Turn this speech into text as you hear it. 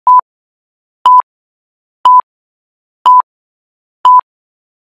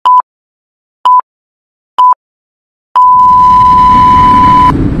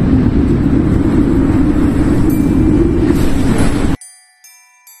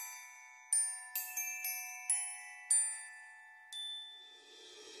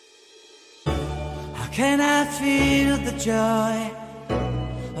Can I feel the joy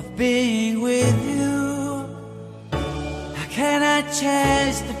of being with you? How can I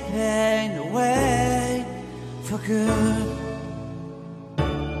chase the pain away for good?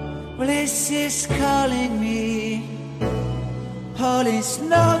 Well, this is calling me, all is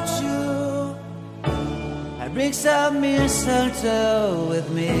not true. I bring some mistletoe with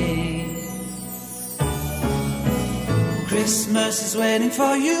me. Christmas is waiting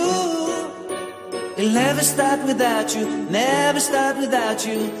for you. It'll never start without you, never start without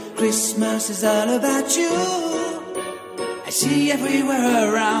you. Christmas is all about you. I see everywhere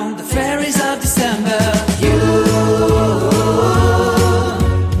around the fairies of December. You,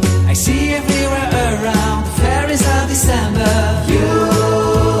 I see everywhere around the fairies of December. You,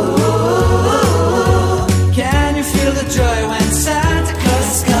 can you feel the joy when Santa Claus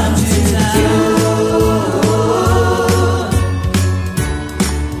has come to town?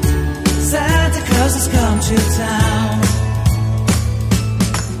 Has come to town.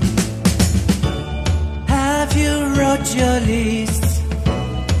 Have you wrote your list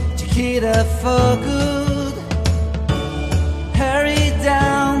to get up for good? Hurry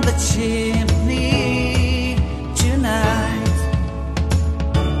down the chimney tonight.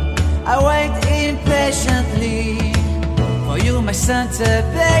 I wait impatiently for you, my Santa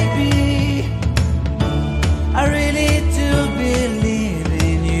baby. I really do believe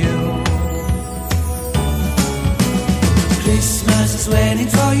in you. Christmas is waiting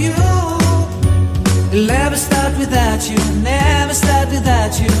for you. It'll never start without you, never start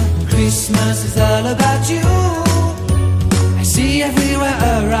without you. Christmas is all about you. I see everywhere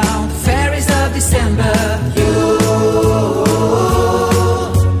around the fairies of December. You,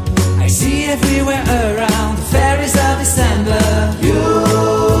 I see everywhere around the fairies of December. You,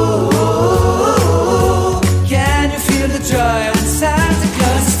 can you feel the joy when Santa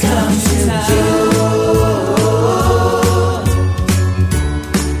Claus has come to town?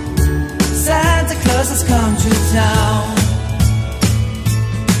 Has come to town.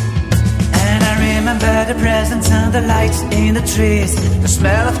 And I remember the presents and the lights in the trees, the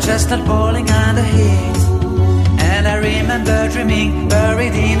smell of chestnut boiling on the heat. And I remember dreaming,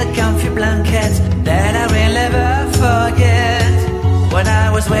 buried in a comfy blanket that I will never forget. When I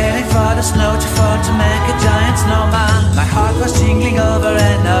was waiting for the snow to fall to make a giant snowman, my heart was jingling over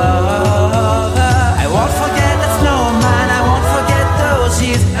and over. I won't forget that snowman, I won't forget those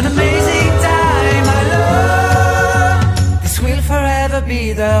years, an amazing time I love. This will forever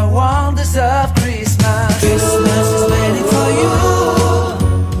be the wonders of Christmas. Christmas is waiting for you.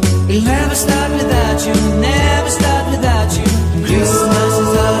 It'll never start without you, never start without you. Christmas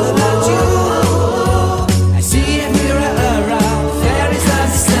is all about you. I see everywhere around fairies of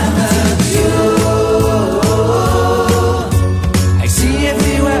December. You, I see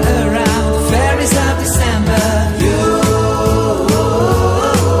everywhere around fairies of December. You,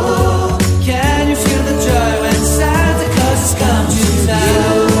 can you feel the joy when Santa Claus has come to town?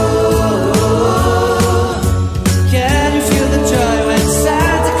 Can you feel the joy when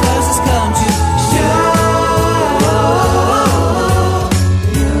Santa Claus has come to town?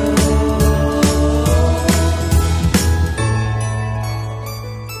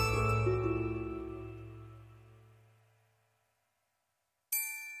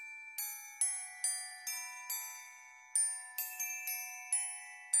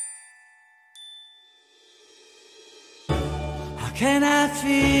 How can I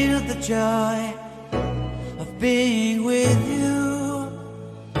feel the joy of being with you?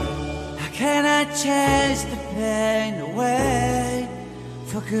 How can I chase the pain away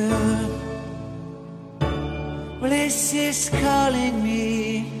for good? Well, this is calling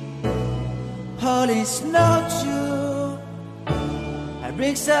me, all is not true. I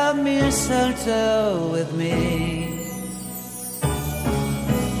bring some mistletoe with me.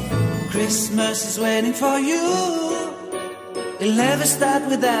 Christmas is waiting for you. It'll never start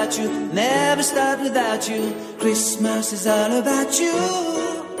without you, never start without you. Christmas is all about you.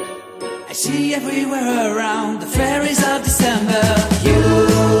 I see everywhere around the fairies of December. You,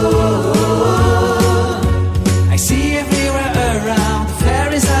 I see everywhere around the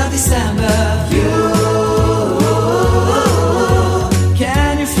fairies of December. You,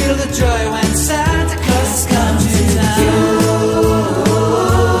 can you feel the joy when Santa Claus has come to town?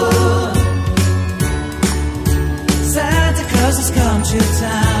 Santa Claus has come to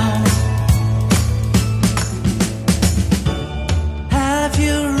town. Have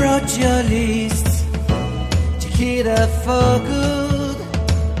you wrote your list to get up for good?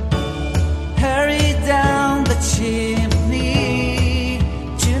 Hurry down the chimney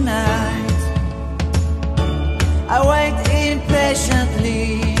tonight. I wait impatiently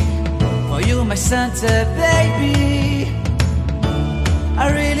for you, my Santa baby, I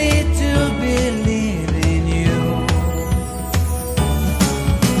really do believe in you.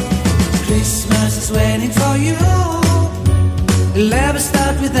 Christmas is waiting for you. It'll never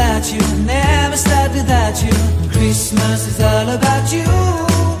start without you, never start without you. Christmas is all about you.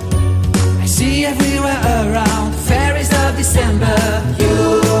 I see everywhere around the fairies of December.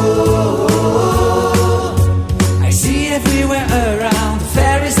 You, I see everywhere around the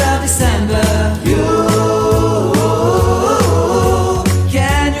fairies of December. You,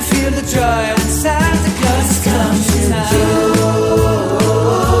 can you feel the joy when Santa Claus has come to town?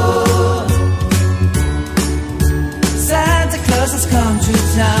 Santa Claus has come to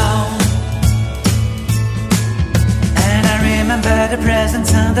town. And I remember the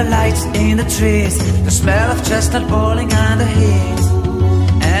presents and the lights in the trees, the smell of chestnut boiling on the heat.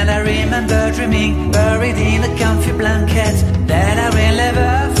 And I remember dreaming, buried in a comfy blanket that I will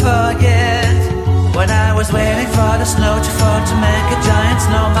never forget. When I was waiting for the snow to fall to make a giant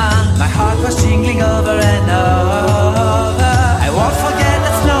snowman, my heart was jingling over and over. I won't forget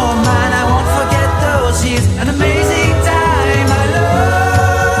that snowman, I won't forget those years, an amazing time I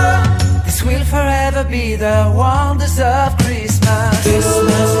love. This will forever be the wonders of Christmas.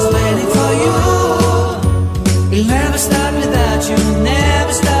 Christmas is waiting for you. It'll never start without you,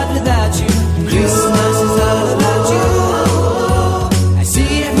 never start without you. Christmas is all about you. I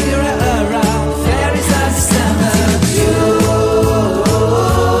see everywhere around the fairies of December. You,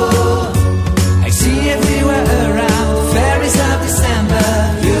 I see everywhere around the fairies of December.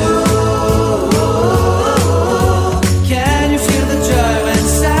 You, can you feel the joy when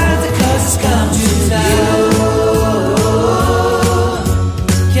Santa Claus has come to town?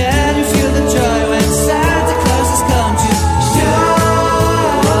 Can you feel the joy when Santa Claus has come to town?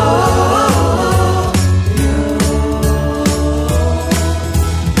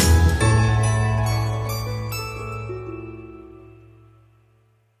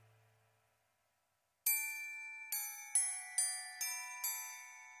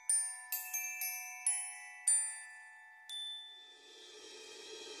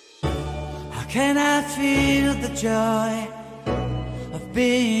 How can I feel the joy of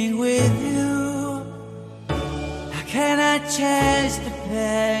being with you? How can I chase the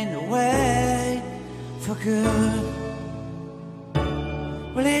pain away for good?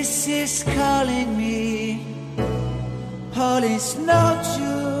 Well, this is calling me, all is not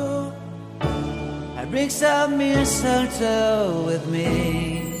true. I bring some mistletoe with me.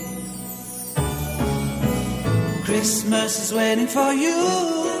 Christmas is waiting for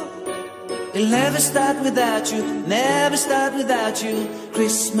you. It'll never start without you, never start without you.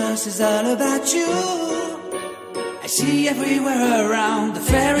 Christmas is all about you. I see everywhere around the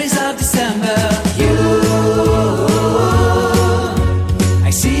fairies of December. You, I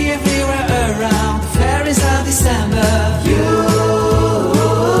see everywhere around the fairies of December. You,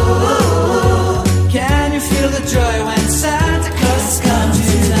 can you feel the joy when Santa Claus has come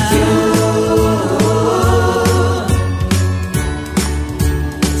to town?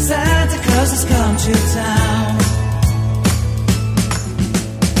 Santa Claus has come to town.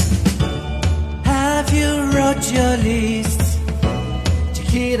 Have you wrote your list to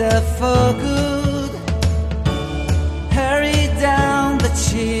hit up for good? Hurry down the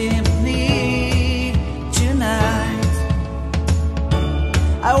chimney tonight.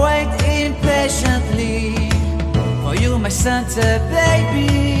 I wait impatiently for you, my Santa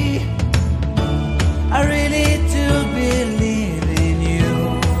baby. I really do believe in you.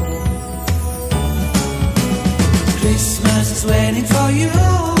 Christmas is waiting for you.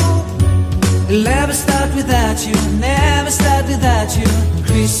 It'll never start without you, never start without you.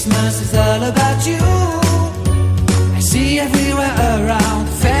 Christmas is all about you. I see everywhere around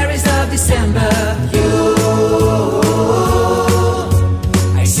the fairies of December. You,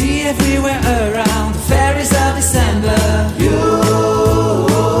 I see everywhere around the fairies of December. You,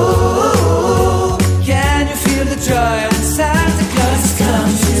 can you feel the joy when Santa Claus has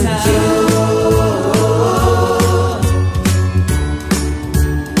come to town?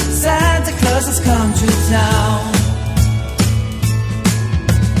 Santa Claus has come to town.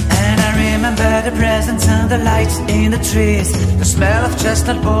 And I remember the presents and the lights in the trees, the smell of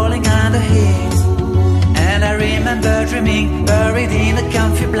chestnut boiling on the heat. And I remember dreaming, buried in a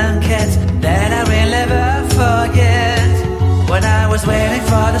comfy blanket that I will never forget. When I was waiting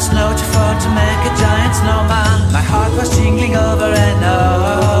for the snow to fall to make a giant snowman, my heart was jingling over and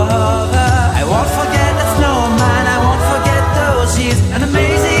over. I won't forget that snowman, I won't forget those years, an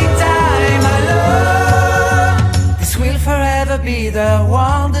amazing time I love. This will forever be the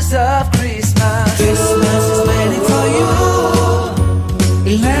wonders of Christmas. Christmas is waiting for you.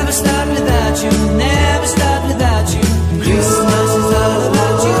 It'll never start without you,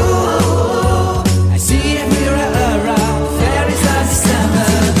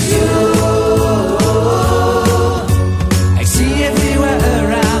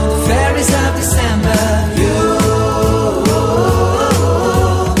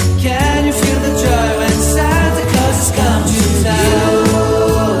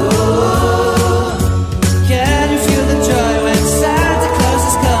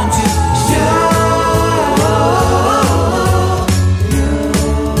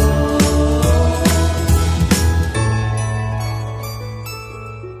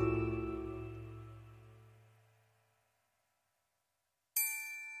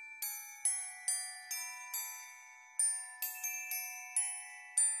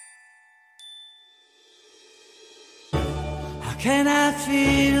 can I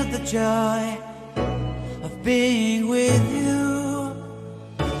feel the joy of being with you?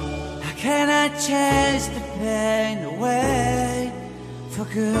 How can I chase the pain away for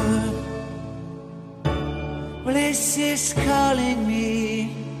good? Well, this is calling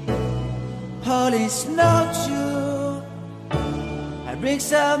me, all is not true. I bring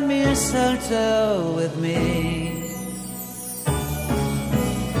some mistletoe with me.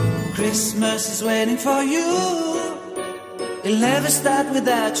 Christmas is waiting for you. It'll never start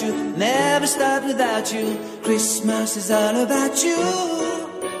without you, never start without you. Christmas is all about you.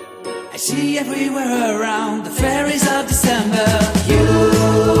 I see everywhere around the fairies of December. You,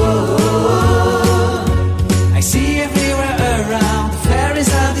 I see everywhere around the fairies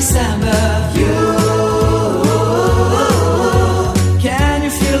of December. You, can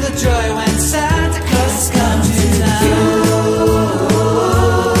you feel the joy when Santa Claus comes to town? You,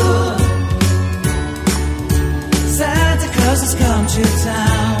 Santa Claus has come to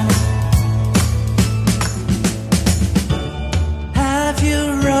town. Have you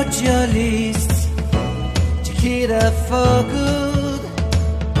wrote your list to hit up for good?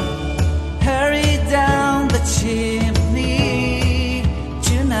 Hurry down the chimney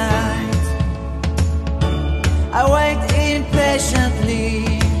tonight. I wait impatiently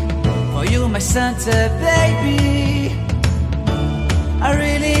for you, my Santa baby. I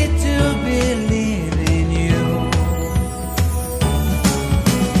really do believe in you.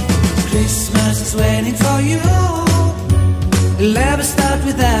 Christmas is waiting for you. It'll never start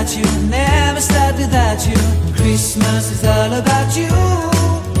without you, never start without you. Christmas is all about you.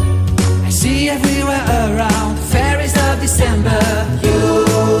 I see everywhere around the fairies of December. You,